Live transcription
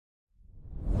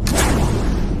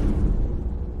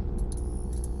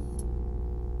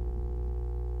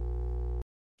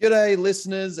G'day,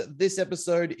 listeners. This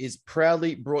episode is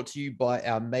proudly brought to you by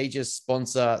our major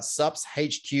sponsor,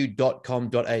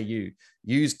 supshq.com.au.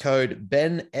 Use code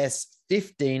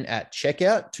BENS15 at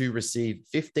checkout to receive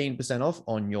 15% off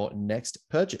on your next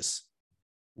purchase.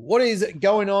 What is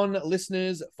going on,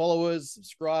 listeners, followers,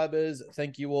 subscribers?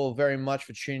 Thank you all very much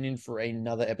for tuning in for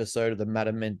another episode of the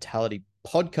Matter Mentality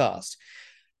podcast.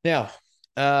 Now,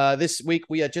 this week,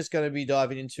 we are just going to be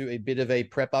diving into a bit of a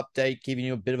prep update, giving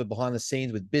you a bit of a behind the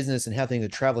scenes with business and how things are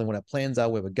traveling, what our plans are,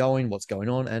 where we're going, what's going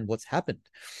on, and what's happened.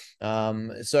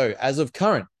 So as of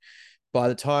current, by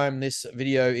the time this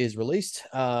video is released,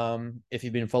 if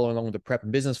you've been following along with the prep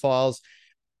and business files,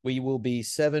 we will be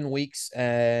 7 weeks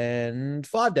and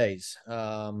 5 days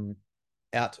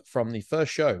out from the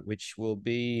first show, which will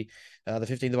be the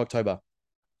 15th of October.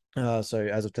 So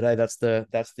as of today, that's the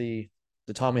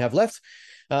time we have left,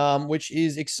 which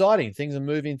is exciting. Things are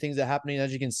moving, things are happening.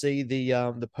 As you can see,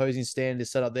 the posing stand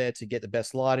is set up there to get the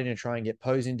best lighting and try and get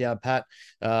posing down pat,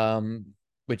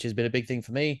 which has been a big thing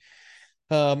for me.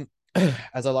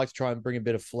 As I like to try and bring a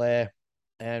bit of flair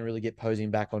and really get posing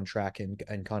back on track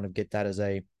and kind of get that as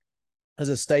a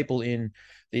staple in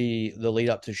the lead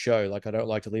up to show. Like, I don't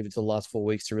like to leave it to the last 4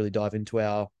 weeks to really dive into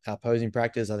our posing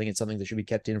practice. I think it's something that should be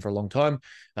kept in for a long time.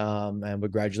 And we're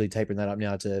gradually tapering that up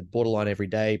now to borderline every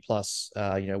day, plus,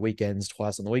 weekends,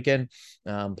 twice on the weekend,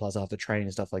 plus after training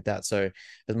and stuff like that. So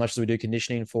as much as we do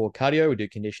conditioning for cardio, we do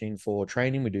conditioning for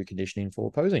training, we do conditioning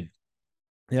for posing.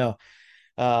 Now,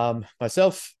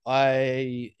 myself,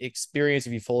 I experienced,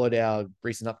 if you followed our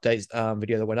recent updates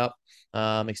video that went up,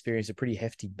 experienced a pretty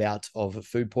hefty bout of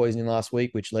food poisoning last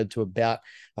week, which led to about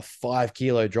a 5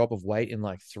 kilo drop of weight in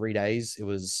like 3 days. It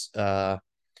was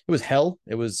hell.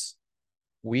 It was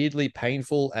weirdly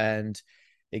painful and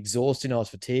exhausting. I was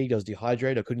fatigued. I was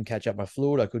dehydrated. I couldn't catch up my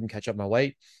fluid. I couldn't catch up my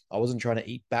weight. I wasn't trying to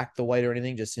eat back the weight or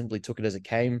anything, just simply took it as it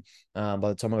came. By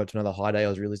the time I got to another high day, I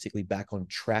was realistically back on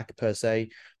track per se,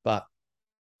 but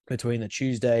between the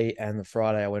Tuesday and the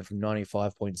Friday, I went from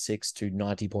 95.6 to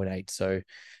 90.8. So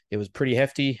it was pretty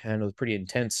hefty and it was pretty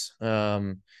intense.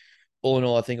 All in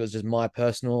all, I think it was just my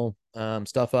personal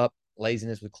stuff up,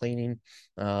 laziness with cleaning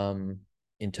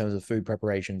in terms of food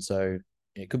preparation. So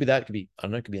it could be that, it could be, I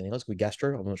don't know, it could be anything else, it could be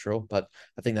gastro, I'm not sure, but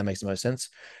I think that makes the most sense.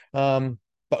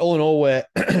 But all in all, we're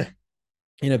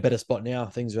in a better spot now.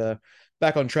 Things are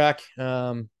back on track.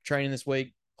 Training this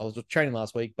week. I was training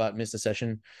last week, but missed a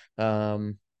session.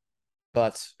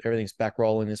 But everything's back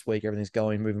rolling this week. Everything's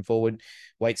going, moving forward.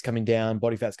 Weight's coming down,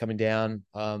 body fat's coming down.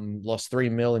 Lost 3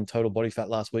 mil in total body fat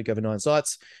last week over 9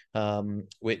 sites,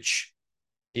 which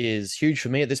is huge for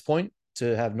me at this point.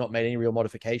 To have not made any real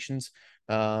modifications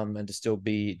and to still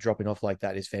be dropping off like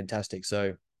that is fantastic.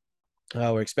 So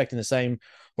we're expecting the same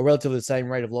or relatively the same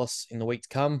rate of loss in the week to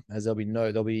come, as we've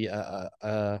made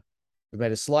a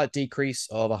slight decrease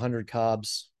of 100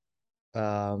 carbs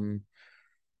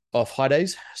off high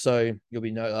days. So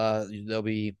we're down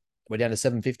to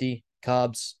 750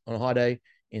 carbs on a high day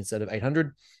instead of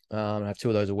 800. I have 2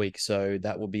 of those a week, so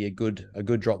that will be a good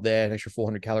drop there. An extra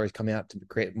 400 calories come out to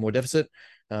create more deficit,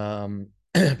 but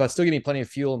still give me plenty of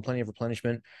fuel and plenty of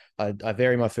replenishment. I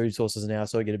vary my food sources now,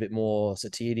 so I get a bit more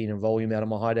satiety and volume out of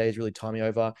my high days. Really tie me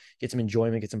over, get some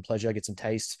enjoyment, get some pleasure, get some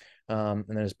taste, and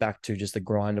then it's back to just the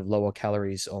grind of lower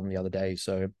calories on the other day.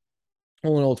 So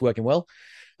all in all, it's working well.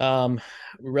 We're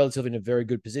relatively in a very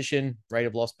good position. Rate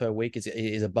of loss per week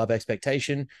is above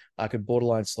expectation. I could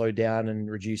borderline slow down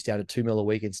and reduce down to 2 mil a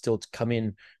week and still come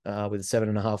in with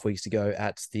 7.5 weeks to go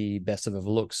at the best of a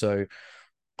look. So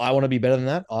I want to be better than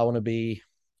that. I want to be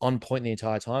on point the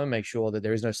entire time and make sure that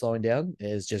there is no slowing down.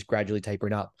 It's just gradually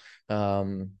tapering up.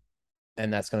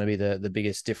 And that's going to be the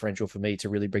biggest differential for me to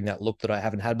really bring that look that I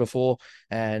haven't had before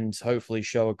and hopefully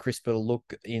show a crisper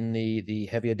look in the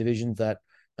heavier divisions that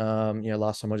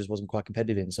last time I just wasn't quite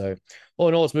competitive in. So all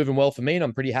in all, it's moving well for me, and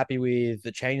I'm pretty happy with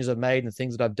the changes I've made and the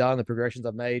things that I've done, the progressions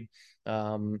I've made,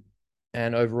 and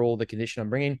overall the condition I'm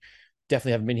bringing.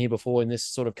 Definitely haven't been here before in this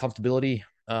sort of comfortability.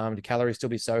 The calories still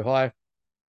be so high.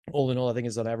 All in all, I think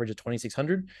it's on average of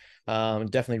 2,600.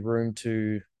 Definitely room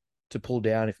to pull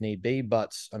down if need be,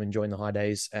 but I'm enjoying the high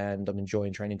days and I'm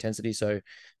enjoying training intensity. So,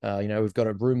 we've got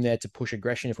a room there to push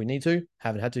aggression if we need to.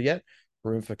 Haven't had to yet.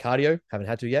 Room for cardio. Haven't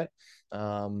had to yet.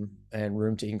 And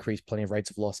room to increase plenty of rates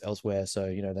of loss elsewhere.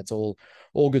 So, that's all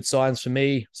good signs for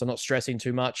me. So I'm not stressing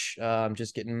too much.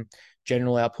 Just getting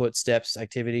general output, steps,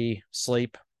 activity,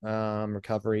 sleep,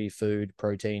 recovery, food,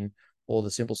 protein, all the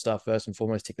simple stuff first and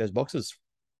foremost, tick those boxes.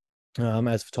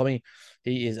 As for Tommy,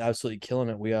 he is absolutely killing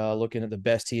it. We are looking at the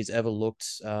best he has ever looked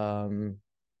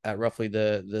at roughly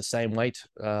the same weight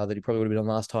that he probably would have been on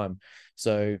last time.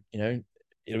 So,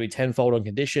 it'll be tenfold on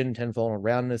condition, tenfold on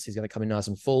roundness. He's going to come in nice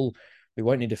and full. We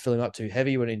won't need to fill him up too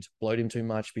heavy. We won't need to bloat him too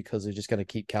much because they're just going to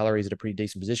keep calories at a pretty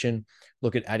decent position.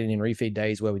 Look at adding in refeed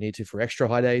days where we need to for extra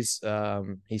high days.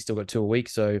 He's still got 2 a week,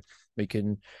 so we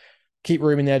can keep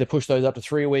room in there to push those up to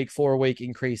 3 a week, 4 a week,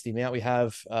 increase the amount we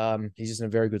have. He's just in a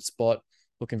very good spot,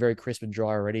 looking very crisp and dry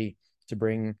already to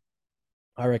bring,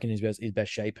 I reckon, his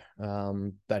best shape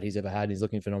that he's ever had. He's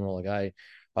looking phenomenal. Like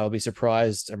I'll be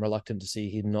surprised and reluctant to see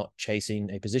him not chasing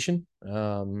a position.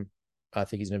 I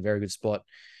think he's in a very good spot.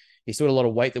 He's still got a lot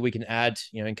of weight that we can add,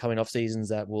 in coming off seasons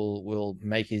that will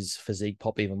make his physique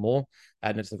pop even more.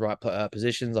 Adding it to the right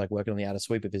positions, like working on the outer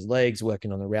sweep of his legs,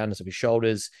 working on the roundness of his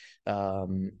shoulders,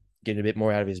 getting a bit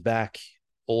more out of his back.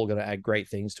 All going to add great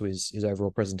things to his overall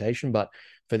presentation. But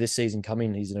for this season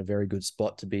coming, he's in a very good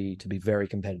spot to be very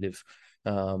competitive.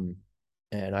 And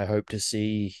I hope to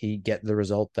see he get the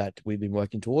result that we've been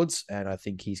working towards, and I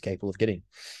think he's capable of getting.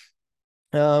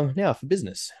 Now for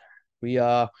business, we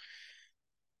are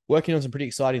working on some pretty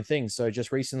exciting things. So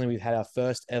just recently, we've had our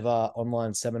first ever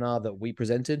online seminar that we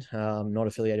presented, not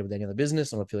affiliated with any other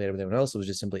business, not affiliated with anyone else. It was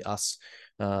just simply us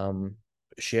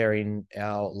sharing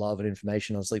our love and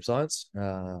information on sleep science,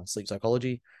 sleep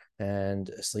psychology, and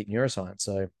sleep neuroscience.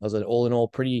 So that was an all in all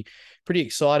pretty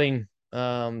exciting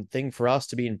thing for us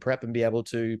to be in prep and be able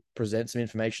to present some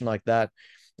information like that.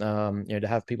 To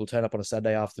have people turn up on a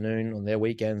Saturday afternoon on their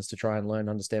weekends to try and learn,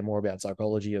 understand more about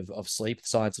psychology of sleep, the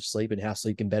science of sleep, and how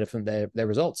sleep can benefit their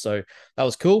results. So that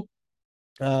was cool.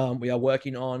 We are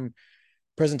working on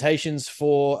presentations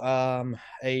for a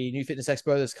new fitness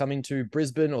expo that's coming to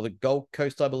Brisbane or the Gold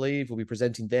Coast, I believe. We'll be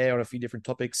presenting there on a few different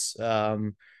topics,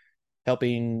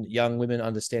 helping young women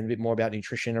understand a bit more about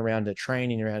nutrition around the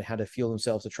training, around how to fuel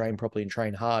themselves to train properly and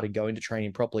train hard and go into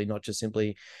training properly, not just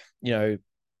simply,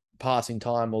 passing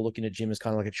time or looking at gym as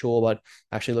kind of like a chore, but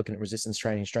actually looking at resistance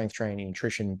training, strength training,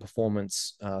 nutrition,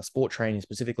 performance, sport training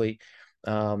specifically,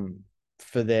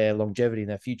 for their longevity in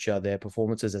their future, their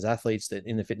performances as athletes that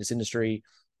in the fitness industry.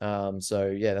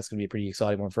 So yeah, that's going to be a pretty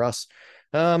exciting one for us.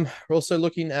 We're also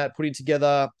looking at putting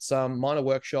together some minor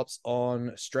workshops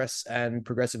on stress and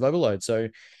progressive overload. So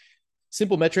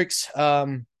simple metrics,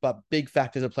 but big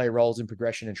factors that play roles in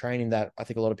progression and training that I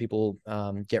think a lot of people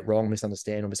get wrong,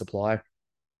 misunderstand, or misapply.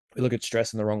 We look at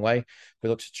stress in the wrong way. We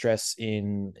look at stress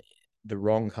in the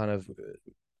wrong kind of,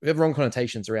 we have wrong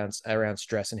connotations around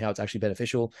stress and how it's actually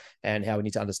beneficial and how we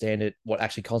need to understand it, what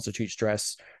actually constitutes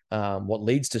stress, what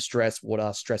leads to stress, what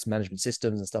are stress management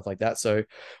systems and stuff like that. So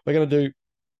we're going to do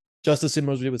just as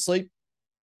similar as we did with sleep,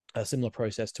 a similar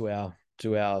process to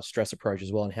our stress approach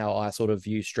as well, and how I sort of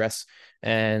view stress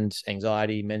and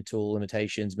anxiety, mental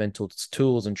limitations, mental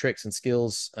tools and tricks and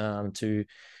skills to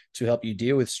help you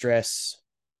deal with stress.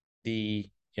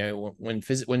 When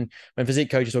physique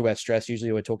coaches talk about stress,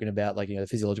 usually we're talking about the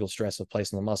physiological stress of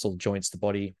placing the muscle, joints, the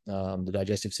body, the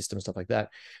digestive system, stuff like that.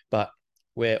 But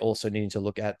we're also needing to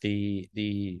look at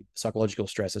the psychological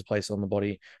stresses placed on the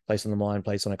body, placed on the mind,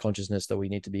 placed on our consciousness that we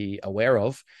need to be aware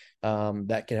of,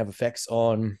 that can have effects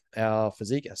on our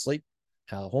physique, our sleep,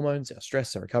 our hormones, our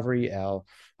stress, our recovery, our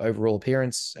overall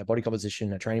appearance, our body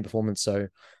composition, our training performance. So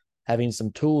having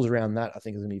some tools around that, I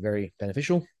think, is going to be very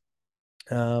beneficial.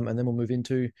 And then we'll move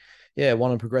into,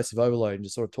 one on progressive overload, and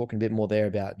just sort of talking a bit more there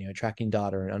about, tracking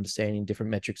data and understanding different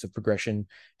metrics of progression,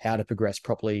 how to progress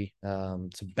properly, some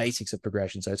basics of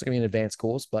progression. So it's going to be an advanced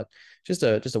course, but just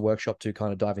a workshop to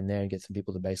kind of dive in there and get some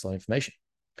people the baseline information.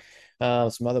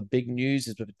 Some other big news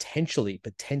is potentially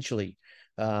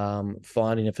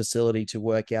finding a facility to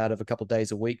work out of a couple of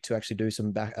days a week to actually do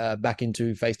some back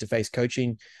into face-to-face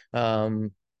coaching,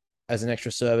 as an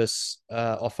extra service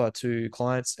offer to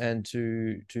clients and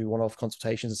to one-off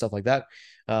consultations and stuff like that.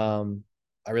 I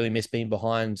really miss being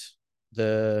behind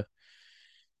the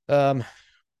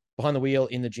wheel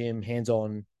in the gym,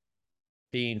 hands-on,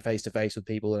 being face-to-face with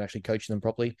people and actually coaching them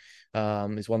properly.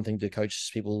 It's one thing to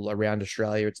coach people around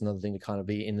Australia. It's another thing to kind of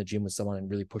be in the gym with someone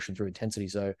and really push them through intensity.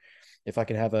 So if I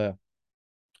can have a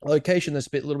location that's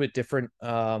a little bit different,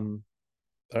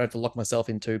 I don't have to lock myself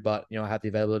into, but I have the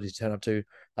availability to turn up to.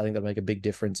 I think that'll make a big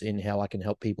difference in how I can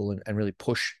help people and really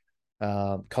push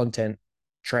content,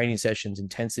 training sessions,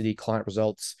 intensity, client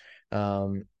results.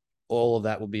 All of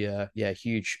that will be a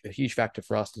huge factor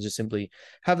for us to just simply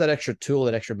have that extra tool,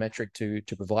 that extra metric to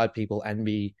provide people and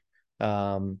be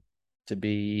to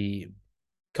be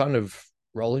kind of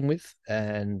rolling with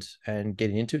and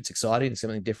getting into. It's exciting. It's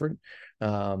something different.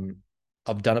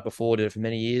 I've done it before, did it for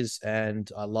many years,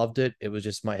 and I loved it. It was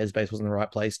just my headspace wasn't the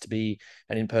right place to be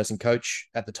an in-person coach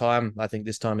at the time. I think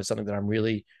this time is something that I'm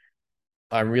really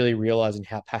realizing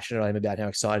how passionate I am about, how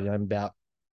excited I am about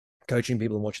coaching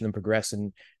people and watching them progress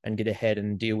and get ahead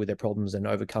and deal with their problems and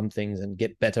overcome things and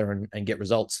get better and get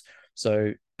results.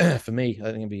 So for me, I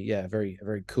think it'd be a very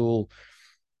cool,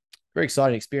 very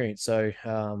exciting experience. So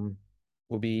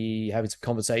we'll be having some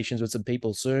conversations with some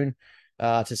people soon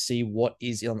to see what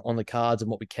is on the cards and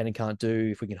what we can and can't do.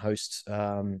 If we can host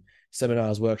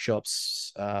seminars,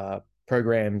 workshops,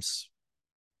 programs,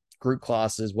 group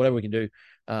classes, whatever we can do,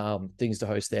 things to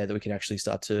host there that we can actually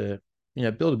start to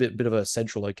build a bit of a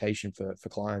central location for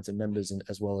clients and members, and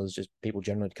as well as just people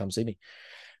generally to come see me.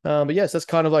 But yes, that's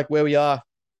kind of like where we are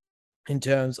in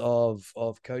terms of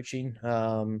coaching.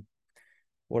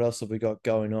 What else have we got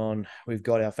going on? We've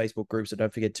got our Facebook group, so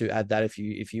don't forget to add that if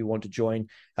you want to join.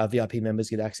 Our VIP members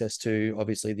get access to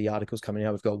obviously the articles coming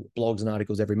out. We've got blogs and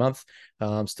articles every month.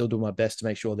 Still doing my best to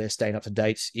make sure they're staying up to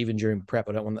date even during prep.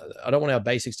 I don't want our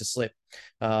basics to slip.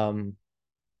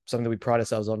 Something that we pride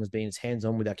ourselves on is being as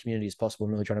hands-on with our community as possible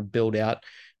and really trying to build out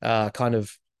kind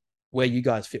of where you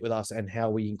guys fit with us and how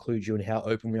we include you and how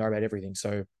open we are about everything.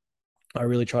 So I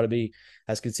really try to be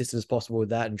as consistent as possible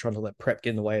with that and trying to let prep get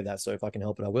in the way of that. So if I can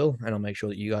help it, I will. And I'll make sure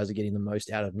that you guys are getting the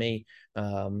most out of me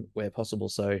where possible.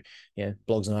 So yeah,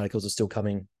 blogs and articles are still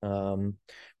coming.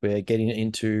 We're getting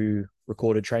into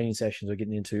recorded training sessions. We're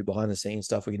getting into behind the scenes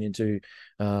stuff. We're getting into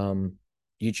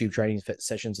YouTube training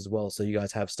sessions as well. So you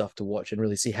guys have stuff to watch and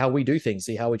really see how we do things,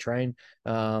 see how we train,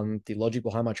 the logic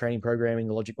behind my training programming,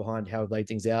 the logic behind how we lay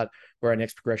things out, where our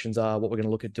next progressions are, what we're going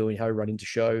to look at doing, how we run into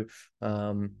show,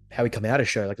 how we come out of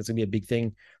show. Like it's going to be a big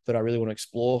thing that I really want to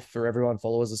explore for everyone,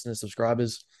 followers, listeners,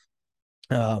 subscribers,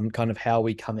 kind of how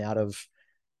we come out of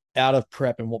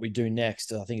prep and what we do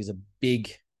next. I think is a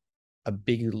big, I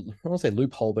don't want to say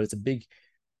loophole, but it's a big,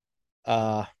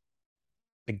 a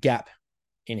gap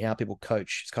in how people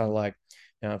coach. It's kind of like,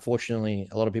 unfortunately,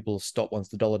 a lot of people stop once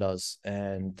the dollar does,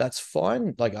 and that's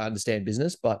fine. Like I understand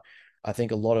business, but I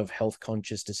think a lot of health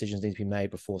conscious decisions need to be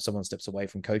made before someone steps away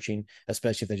from coaching,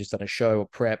 especially if they've just done a show or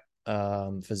prep,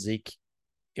 physique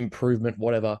improvement,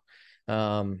 whatever.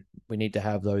 We need to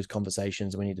have those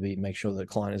conversations. We need to make sure that the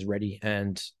client is ready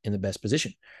and in the best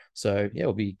position. So yeah,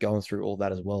 we'll be going through all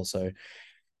that as well. So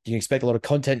you can expect a lot of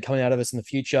content coming out of us in the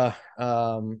future.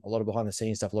 A lot of behind the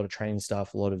scenes stuff, a lot of training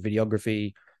stuff, a lot of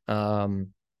videography. I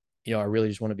really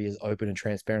just want to be as open and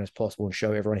transparent as possible and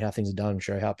show everyone how things are done,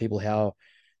 show how people, how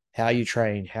you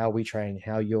train, how we train,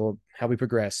 how we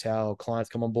progress, how clients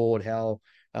come on board, how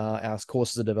our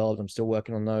courses are developed. I'm still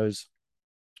working on those.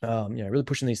 Really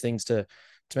pushing these things to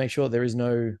make sure there is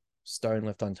no stone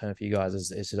left unturned for you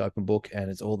guys. It's an open book and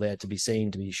it's all there to be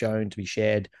seen, to be shown, to be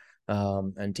shared,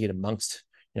 and to get amongst.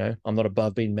 I'm not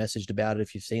above being messaged about it.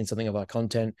 If you've seen something of our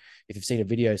content, if you've seen a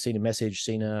video, seen a message,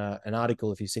 seen an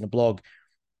article, if you've seen a blog,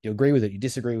 you agree with it, you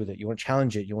disagree with it, you want to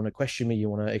challenge it, you want to question me, you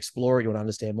want to explore it, you want to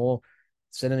understand more,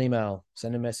 send an email,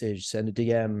 send a message, send a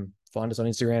DM, find us on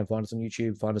Instagram, find us on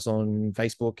YouTube, find us on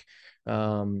Facebook.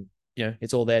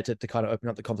 It's all there to kind of open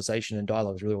up the conversation and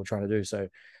dialogue is really what we're trying to do. So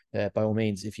by all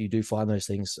means, if you do find those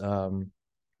things,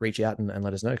 reach out and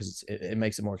let us know because it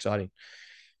makes it more exciting.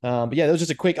 But yeah, that was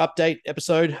just a quick update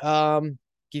episode.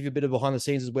 Give you a bit of behind the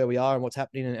scenes of where we are and what's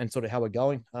happening and sort of how we're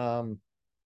going.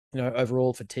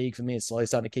 Overall fatigue for me is slowly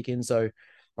starting to kick in. So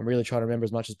I'm really trying to remember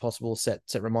as much as possible, set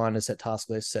reminders, set task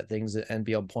lists, set things and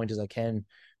be on point as I can.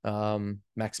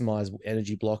 Maximize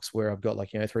energy blocks where I've got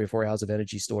 3 or 4 hours of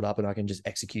energy stored up and I can just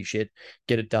execute shit,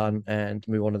 get it done and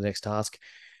move on to the next task.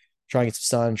 Try and get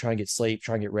some sun, try and get sleep,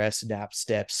 try and get rest, naps,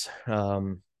 steps.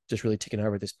 Just really ticking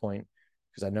over at this point.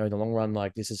 Because I know in the long run,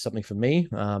 this is something for me,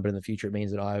 but in the future, it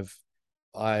means that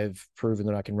I've proven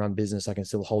that I can run business. I can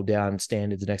still hold down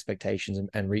standards and expectations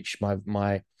and reach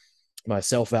my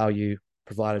self-value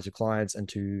provided to clients and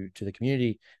to the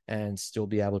community and still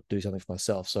be able to do something for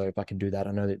myself. So if I can do that,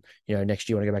 I know that, next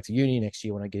year when I go back to uni, next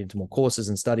year when I get into more courses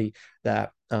and study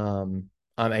that, I'm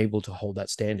able to hold that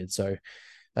standard. So,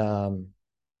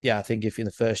 I think if in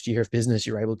the first year of business,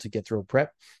 you're able to get through a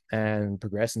prep and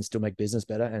progress and still make business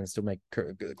better and still make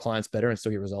clients better and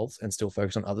still get results and still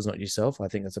focus on others, not yourself, I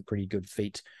think that's a pretty good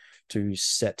feat to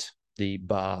set the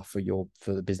bar for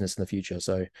the business in the future.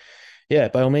 So yeah,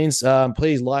 by all means,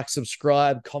 please like,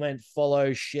 subscribe, comment,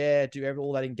 follow, share, do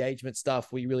all that engagement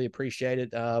stuff. We really appreciate it.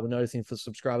 We're noticing for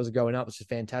subscribers are going up, which is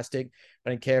fantastic. I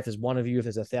don't care if there's one of you, if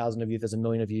there's 1,000 of you, if there's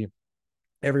 1,000,000 of you.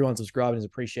 Everyone subscribing is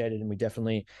appreciated, and we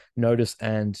definitely notice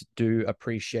and do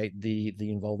appreciate the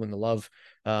involvement and the love.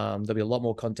 There'll be a lot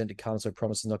more content to come, so I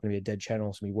promise it's not going to be a dead channel.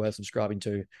 It's going to be worth subscribing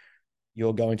to.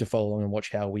 You're going to follow along and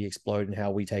watch how we explode and how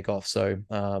we take off. So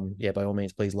by all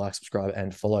means, please like, subscribe,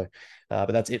 and follow.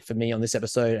 But that's it for me on this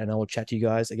episode, and I will chat to you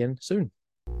guys again soon.